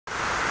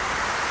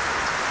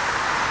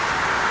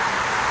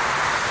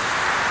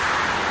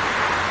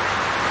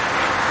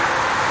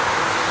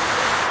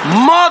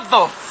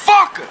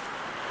Motherfucker!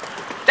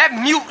 That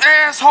mute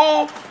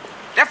asshole,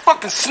 that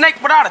fucking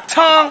snake without a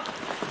tongue,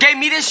 gave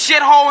me this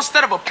shithole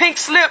instead of a pink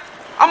slip.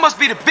 I must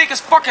be the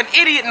biggest fucking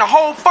idiot in the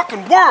whole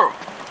fucking world.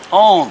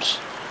 Holmes,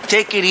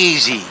 take it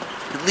easy.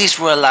 At least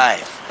we're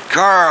alive.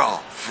 Carl,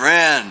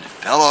 friend,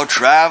 fellow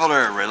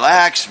traveler,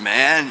 relax,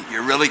 man.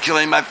 You're really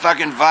killing my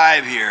fucking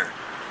vibe here.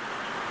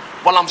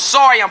 Well, I'm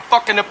sorry I'm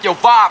fucking up your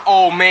vibe,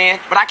 old man,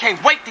 but I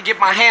can't wait to get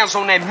my hands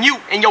on that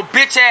mute and your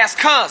bitch-ass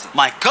cousin.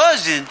 My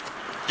cousin?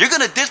 You're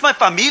gonna diss my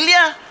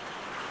familia?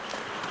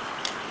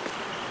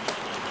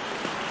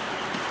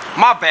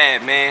 My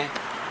bad, man.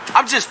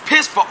 I'm just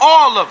pissed for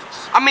all of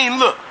us. I mean,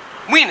 look,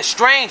 we in a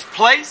strange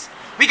place.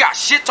 We got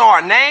shit to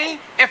our name,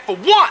 and for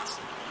once,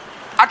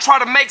 I try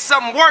to make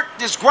something work,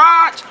 this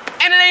garage,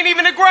 and it ain't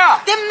even a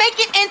garage. Then make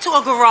it into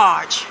a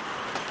garage.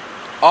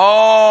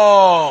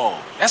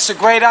 Oh, that's a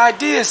great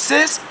idea,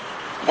 sis.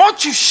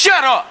 Won't you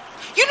shut up?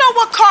 You know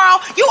what, Carl?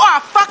 You are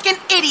a fucking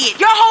idiot.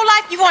 Your whole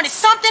life you wanted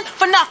something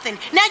for nothing.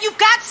 Now you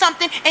got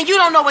something and you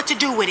don't know what to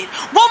do with it.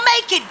 We'll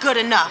make it good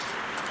enough.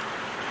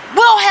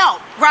 We'll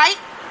help, right?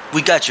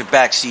 We got your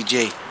back,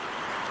 CJ.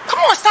 Come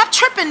on, stop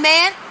tripping,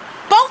 man.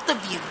 Both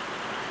of you.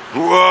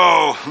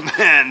 Whoa,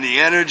 man, the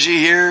energy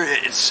here,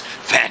 it's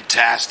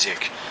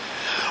fantastic.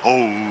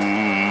 Oh.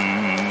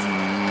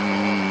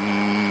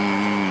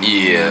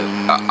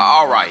 Yeah,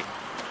 all right.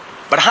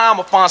 But how am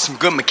I find some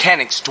good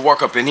mechanics to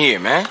work up in here,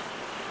 man?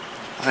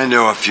 I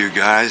know a few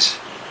guys.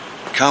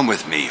 Come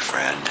with me,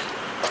 friend.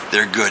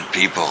 They're good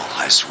people,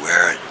 I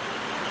swear it.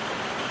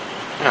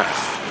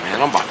 Oh,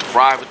 man, I'm about to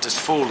ride with this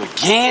fool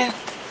again.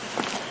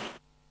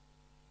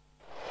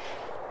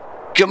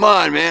 Come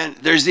on, man.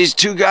 There's these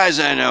two guys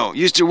I know.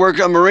 Used to work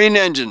on marine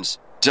engines.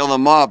 Till the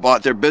mob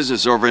bought their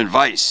business over in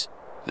Vice.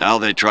 Now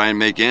they try and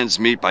make ends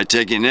meet by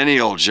taking any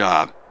old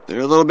job.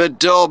 They're a little bit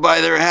dull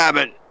by their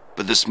habit,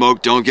 but the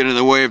smoke don't get in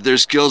the way of their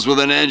skills with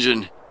an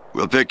engine.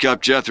 We'll pick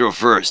up Jethro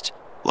first.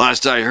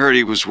 Last I heard,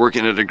 he was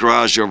working at a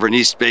garage over in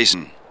Easter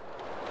Basin.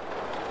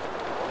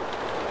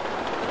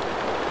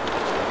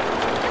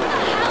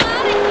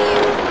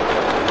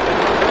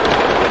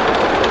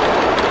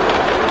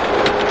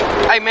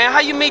 Hey, man, how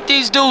you meet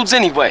these dudes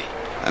anyway?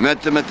 I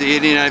met them at the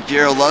 89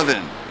 Fierro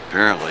Lovin',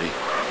 apparently.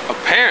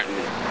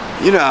 Apparently?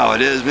 You know how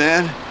it is,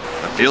 man.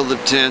 A field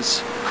of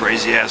tents,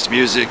 crazy-ass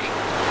music,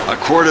 a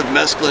quart of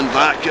mescaline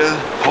vodka,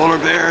 polar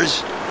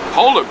bears.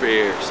 Polar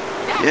bears?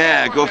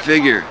 Yeah, go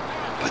figure.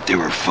 But they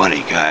were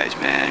funny guys,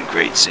 man.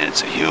 Great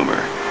sense of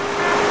humor.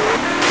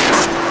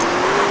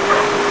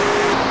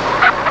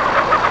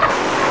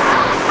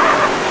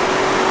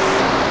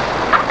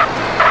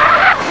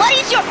 What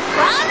is your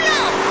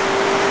problem?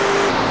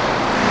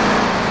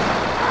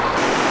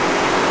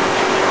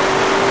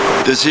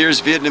 This here's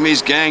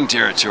Vietnamese gang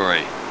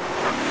territory.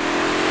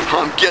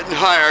 I'm getting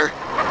higher.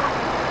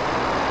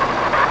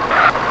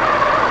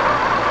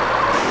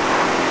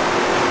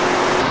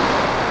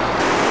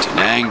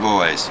 Danang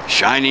boys,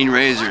 shining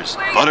razors,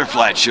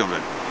 butterfly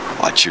children.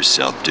 Watch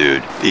yourself,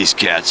 dude. These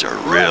cats are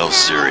real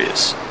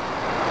serious.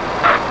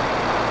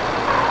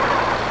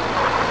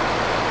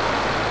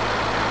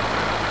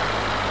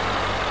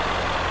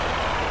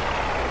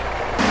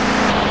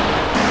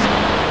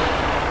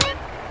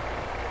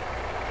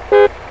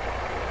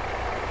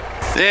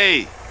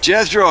 Hey,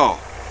 Jethro.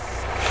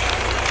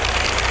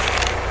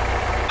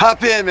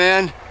 Hop in,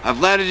 man. I've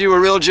landed you a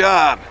real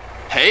job.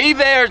 Hey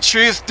there,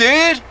 Truth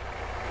dude.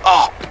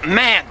 Oh,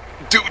 man,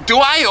 do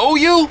I owe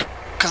you?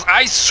 'Cause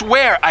I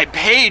swear I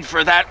paid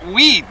for that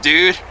weed,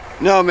 dude.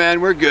 No, man,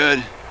 we're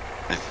good.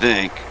 I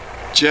think.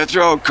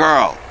 Jethro,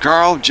 Carl.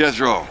 Carl,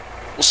 Jethro.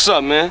 What's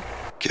up, man?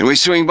 Can we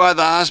swing by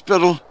the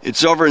hospital?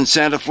 It's over in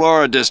Santa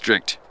Flora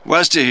district,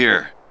 west of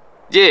here.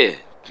 Yeah,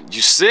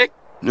 you sick?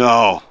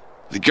 No,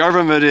 the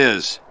government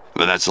is,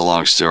 but that's a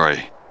long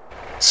story.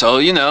 So,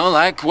 you know,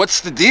 like, what's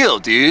the deal,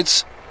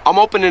 dudes? I'm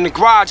opening a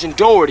garage in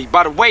Doherty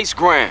by the waste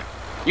ground.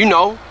 You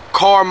know,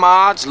 car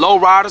mods,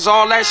 lowriders,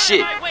 all that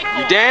shit.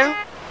 You down?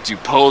 Do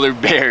polar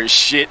bears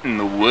shit in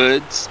the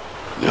woods?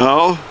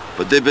 No,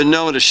 but they've been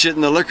known to shit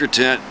in the liquor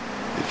tent,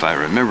 if I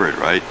remember it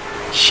right.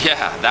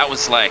 Yeah, that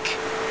was like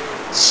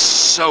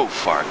so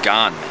far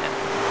gone, man.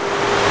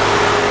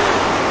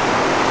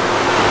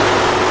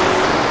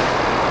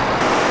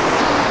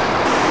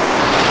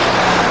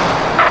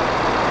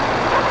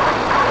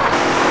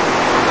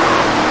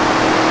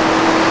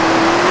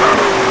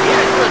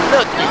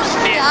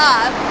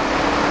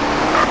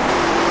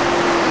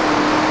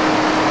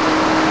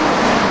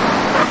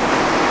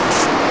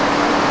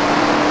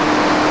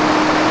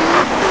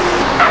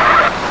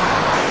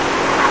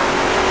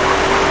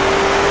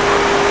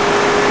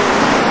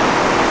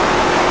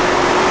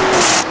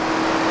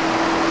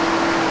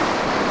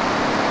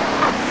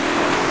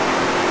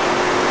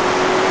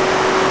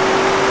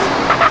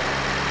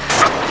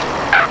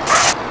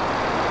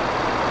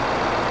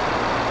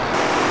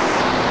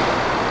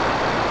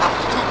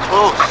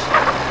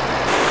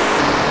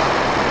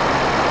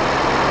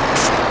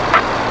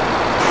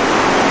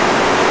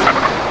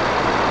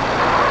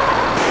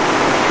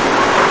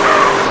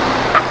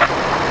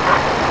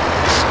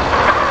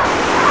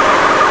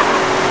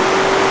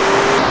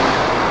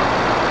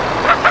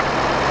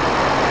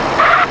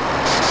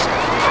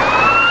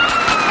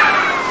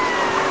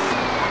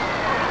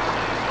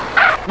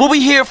 What we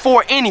here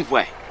for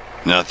anyway?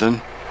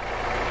 Nothing.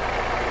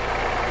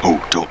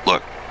 Oh, don't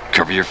look.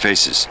 Cover your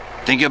faces.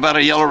 Think about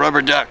a yellow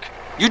rubber duck.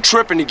 You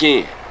tripping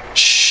again.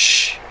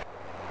 Shh.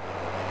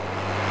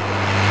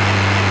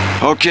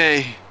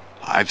 Okay,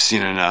 I've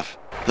seen enough.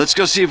 Let's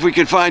go see if we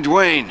can find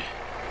Dwaine.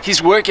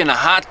 He's working a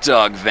hot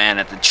dog van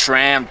at the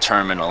tram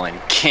terminal in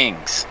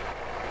Kings.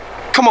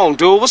 Come on,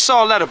 dude. What's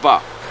all that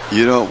about?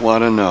 You don't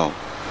want to know.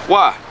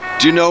 Why?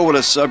 Do you know what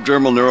a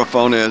subdermal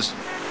neurophone is?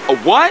 A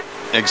what?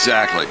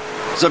 Exactly.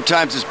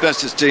 Sometimes it's best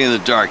to stay in the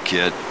dark,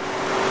 kid.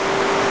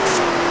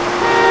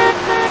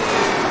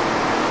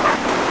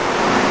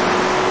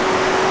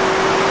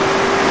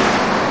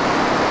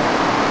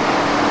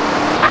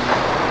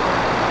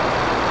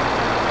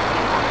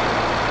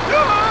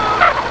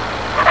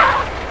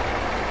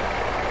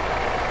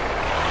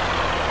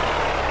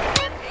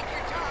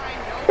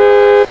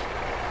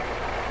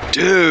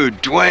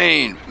 Dude,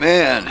 Dwaine,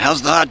 man,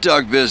 how's the hot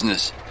dog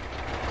business?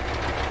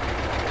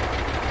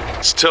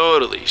 It's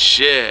totally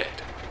shit.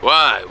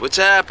 Why? What's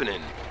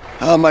happening?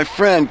 My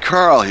friend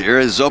Carl here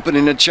is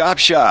opening a chop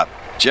shop.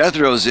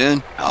 Jethro's in.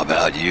 How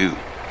about you?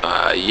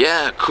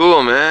 Yeah,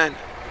 cool, man.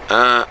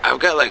 I've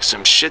got like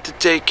some shit to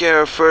take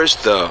care of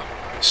first, though.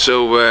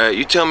 So,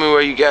 you tell me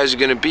where you guys are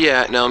gonna be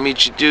at, and I'll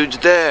meet you dudes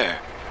there.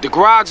 The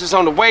garage is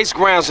on the waste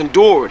grounds in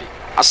Doherty.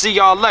 I'll see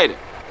y'all later.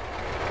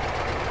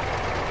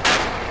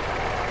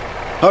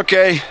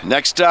 Okay,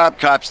 next stop,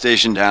 cop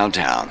station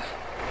downtown.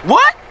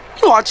 What?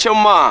 You out your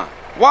mind.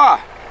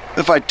 Why?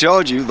 If I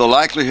told you, the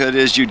likelihood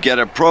is you'd get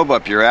a probe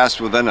up your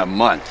ass within a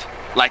month.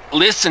 Like,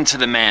 listen to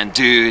the man,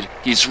 dude.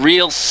 He's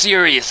real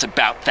serious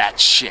about that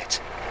shit.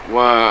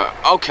 Well,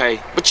 okay,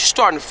 but you're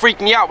starting to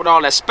freak me out with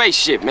all that space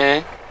shit,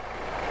 man.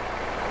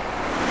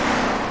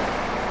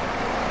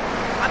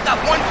 I've got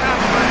one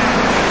time.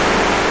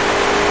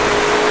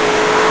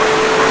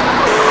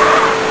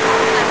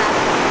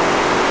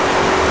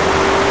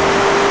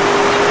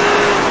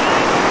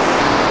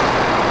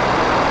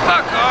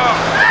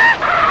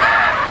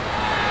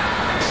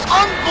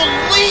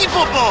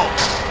 Unbelievable!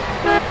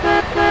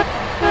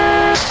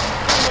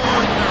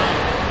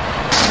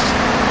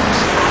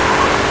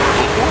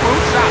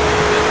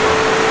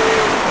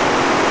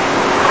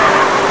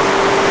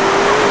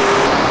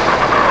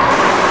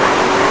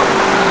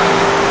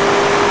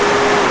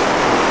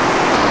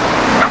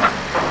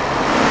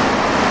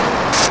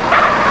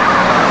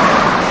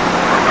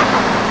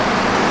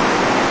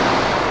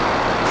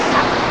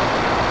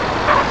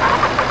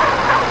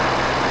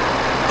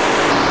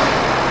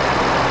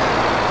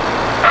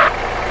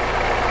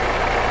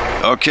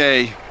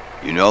 Okay,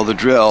 you know the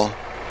drill.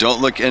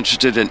 Don't look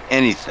interested in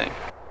anything.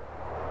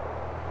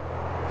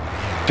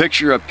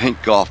 Picture a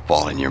pink golf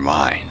ball in your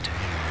mind.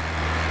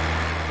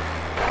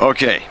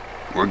 Okay,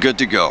 we're good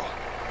to go.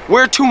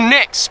 Where to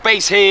next,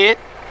 spacehead?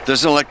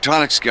 There's an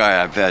electronics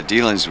guy I've had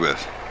dealings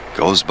with.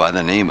 Goes by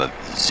the name of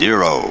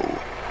Zero.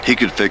 He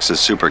could fix a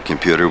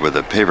supercomputer with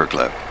a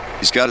paperclip.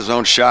 He's got his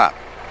own shop,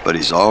 but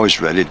he's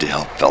always ready to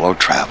help fellow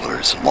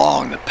travelers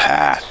along the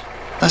path.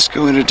 Let's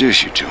go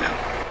introduce you to him.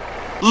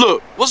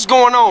 Look, what's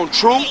going on,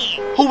 True?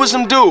 Who was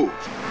them dude?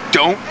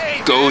 Don't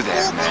go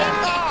there,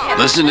 man.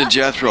 Listen to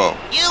Jethro.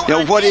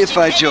 Now, what if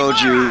I told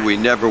you we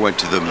never went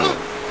to the moon?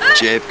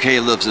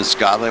 JFK lives in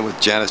Scotland with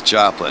Janis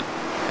Joplin.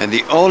 And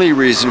the only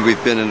reason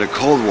we've been in a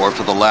Cold War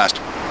for the last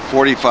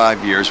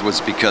 45 years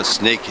was because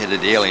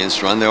snake-headed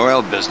aliens run the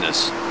oil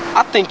business.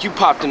 I think you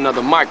popped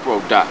another micro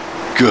dot.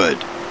 Good.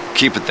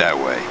 Keep it that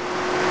way.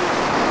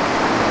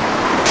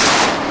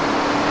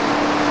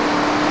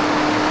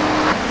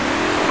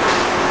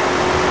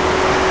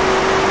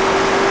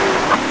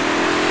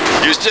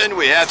 Houston,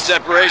 we have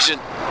separation.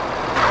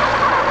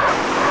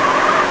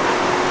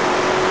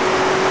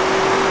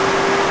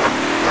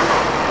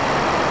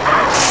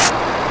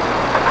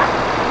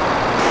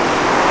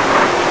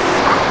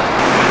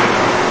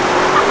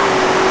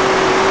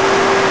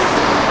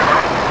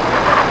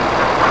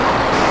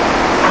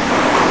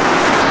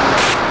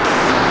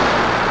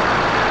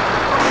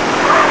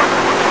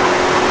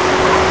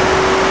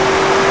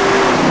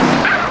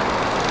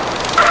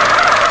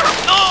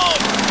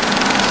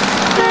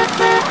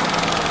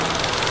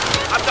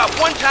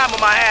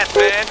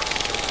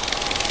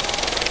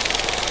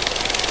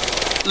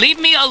 Leave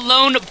me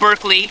alone,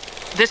 Berkeley.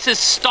 This is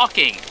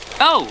stalking.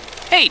 Oh,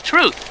 hey,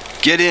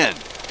 Truth. Get in.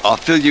 I'll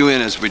fill you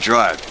in as we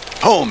drive.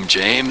 Home,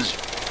 James.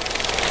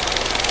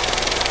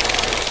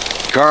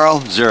 Carl,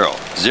 Zero.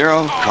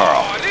 Zero,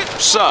 Carl.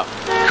 What's up?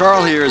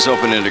 Carl here is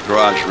opening a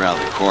garage around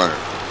the corner.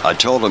 I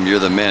told him you're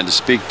the man to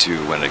speak to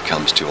when it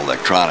comes to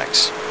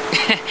electronics.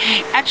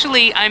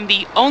 Actually, I'm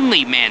the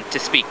only man to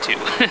speak to.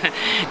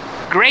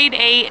 Grade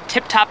A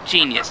tip-top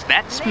genius.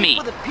 That's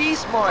me.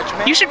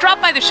 You should drop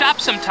by the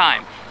shop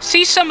sometime.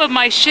 See some of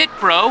my shit,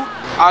 bro.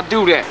 I'll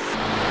do that.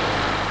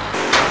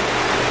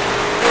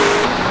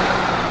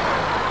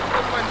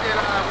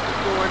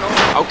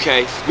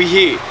 Okay, we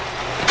here.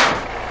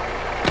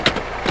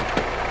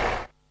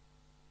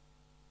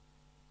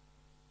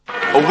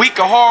 A week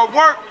of hard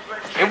work,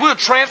 and we'll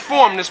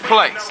transform this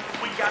place.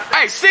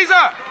 Hey,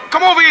 Cesar,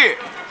 come over here.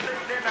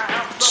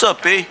 What's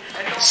up, B?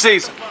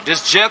 Cesar,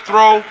 this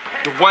Jethro,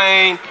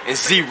 Dwaine, and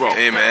Zero.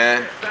 Hey,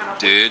 man.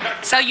 Dude.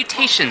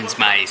 Salutations,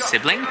 my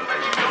sibling.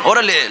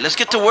 Orale, let's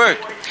get to work.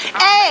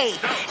 Hey,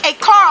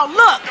 Carl,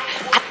 look.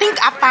 I think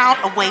I found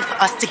a way for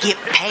us to get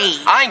paid.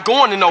 I ain't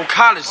going to no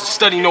college to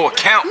study no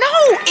account.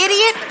 No,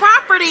 idiot,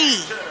 property.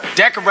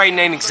 Decorating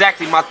ain't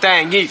exactly my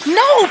thing either.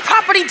 No,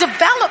 property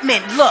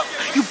development. Look,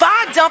 you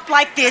buy a dump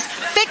like this,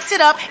 fix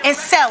it up, and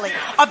sell it.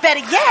 Or better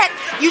yet,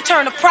 you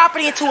turn the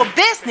property into a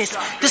business.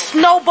 The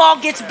snowball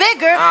gets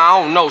bigger.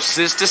 I don't know,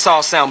 sis. This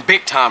all sound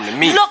big time to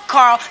me. Look,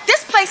 Carl,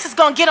 this place is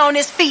gonna get on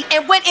its feet,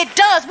 and when it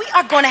does, we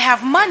are gonna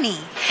have money.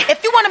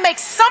 If you want to make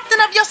something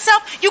of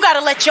yourself, you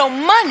gotta let your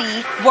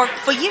money work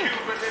for you.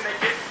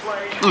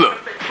 Look,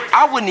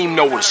 I wouldn't even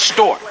know where to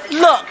start.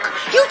 Look,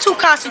 you two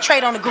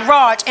concentrate on the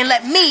garage and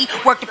let me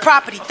work the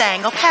property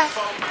thing, okay?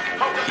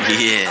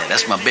 Yeah,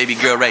 that's my baby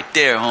girl right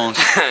there, Holmes.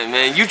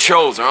 Man, you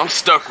chose her. I'm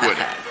stuck with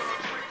her.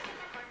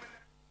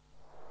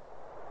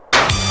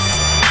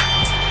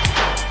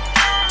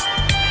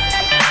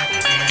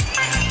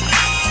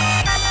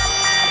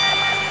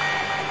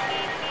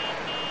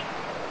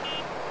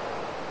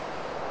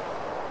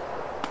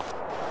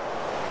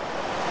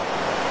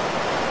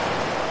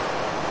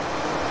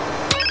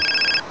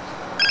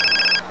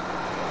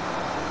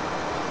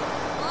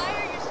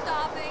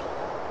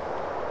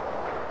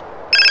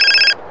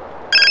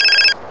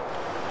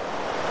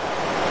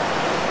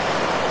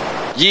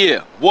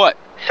 Yeah, what?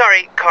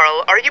 Sorry,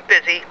 Carl, are you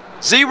busy?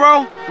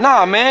 Zero?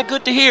 Nah, man,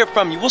 good to hear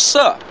from you. What's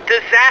up?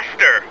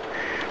 Disaster!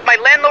 My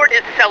landlord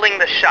is selling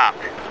the shop.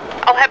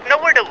 I'll have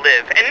nowhere to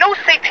live and no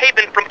safe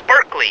haven from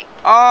Berkeley.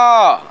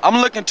 Ah, I'm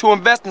looking to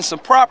invest in some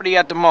property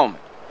at the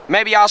moment.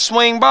 Maybe I'll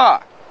swing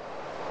by.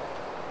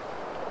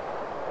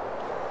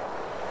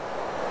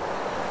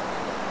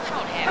 I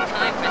don't have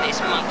time for this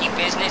monkey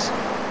business.